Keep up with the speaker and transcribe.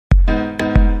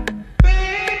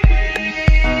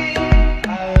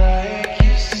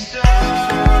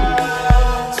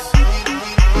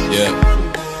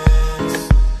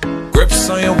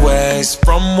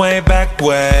From way back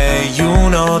way, you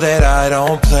know that I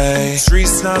don't play.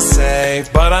 Streets not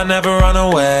safe, but I never run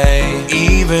away,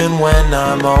 even when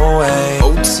I'm away.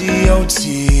 OT,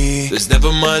 OT, there's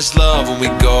never much love when we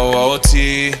go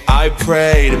OT. I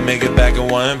pray to make it back in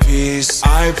one piece.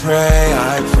 I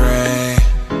pray.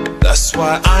 That's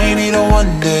why I need a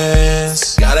one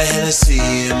dance. Got a Hennessy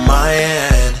in my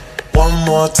hand. One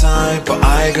more time, but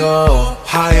I go.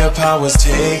 Higher powers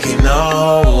taking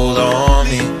a hold on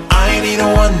me. I need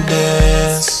a one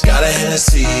dance. Got a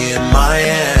Hennessy in my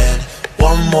hand.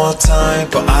 One more time,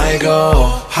 but I go.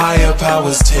 Higher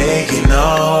powers taking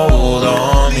a hold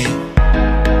on me.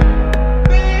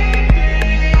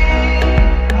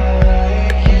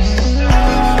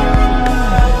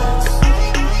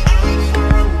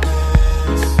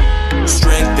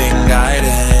 Strength and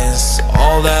guidance,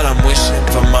 all that I'm wishing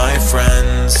for my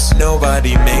friends.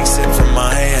 Nobody makes it from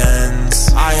my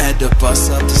ends. I had to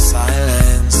bust up the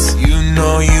silence. You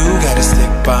know you gotta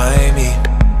stick by me.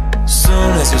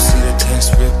 Soon as you see the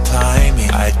text, reply me.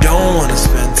 I don't wanna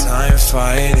spend time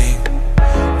fighting.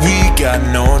 We got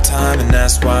no time, and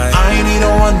that's why I need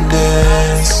a one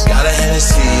dance. Got a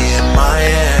Hennessy in my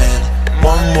hand.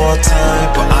 One more time,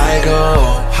 but I go.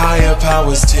 Higher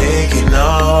powers taking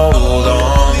a hold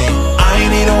on me. I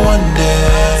need a one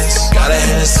dance. Got a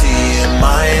Hennessy in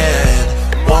my hand.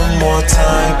 One more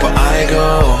time, but I go.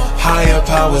 Higher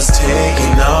powers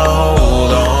taking a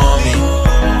hold on me.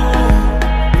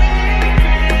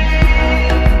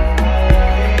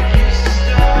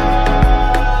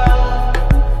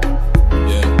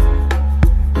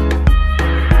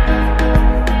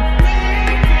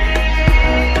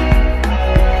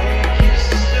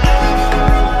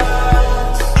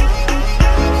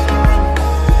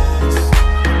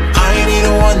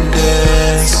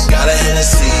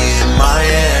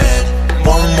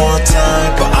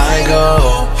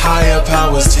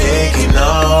 Powers taking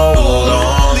a hold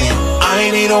on me. I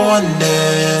need a one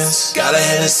dance. Got a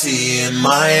Hennessy in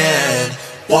my hand.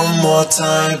 One more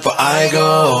time, but I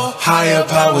go. Higher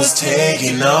powers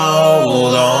taking a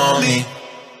hold on me.